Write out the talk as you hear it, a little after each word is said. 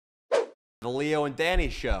The Leo and Danny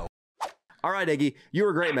show. All right, Iggy, you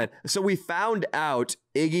were great, man. So we found out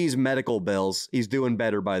Iggy's medical bills. He's doing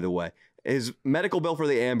better, by the way. His medical bill for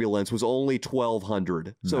the ambulance was only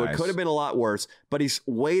 $1,200. So It could have been a lot worse, but he's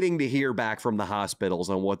waiting to hear back from the hospitals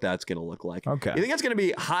on what that's going to look like. Okay. You think that's going to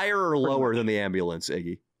be higher or lower than the ambulance,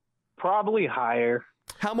 Iggy? Probably higher.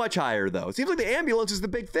 How much higher, though? It seems like the ambulance is the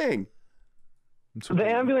big thing. The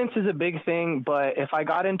ambulance is a big thing, but if I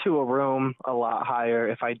got into a room, a lot higher.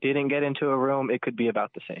 If I didn't get into a room, it could be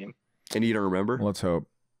about the same. And you don't remember? Let's hope.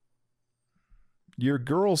 Your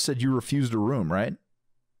girl said you refused a room, right?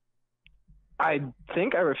 I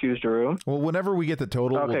think I refused a room. Well, whenever we get the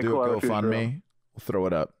total, we'll do a GoFundMe. We'll throw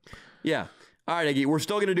it up. Yeah. All right, Iggy, we're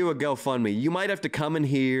still going to do a GoFundMe. You might have to come in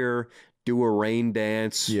here, do a rain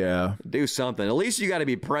dance. Yeah. Do something. At least you got to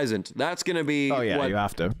be present. That's going to be you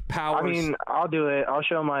have to. Powers. I mean, I'll do it. I'll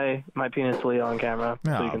show my penis to Leo on camera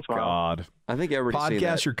so you can smile. God. I think everybody's seen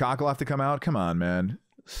that. Podcast, your cock will have to come out? Come on, man.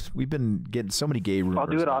 We've been getting so many gay rumors I'll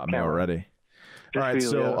do it off about me camera. already. All right,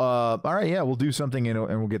 so, all right, yeah, we'll do something and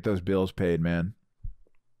we'll get those bills paid, man.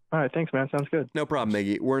 All right, thanks, man. Sounds good. No problem,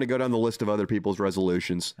 Iggy. We're going to go down the list of other people's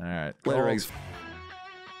resolutions. All right. Later, eggs.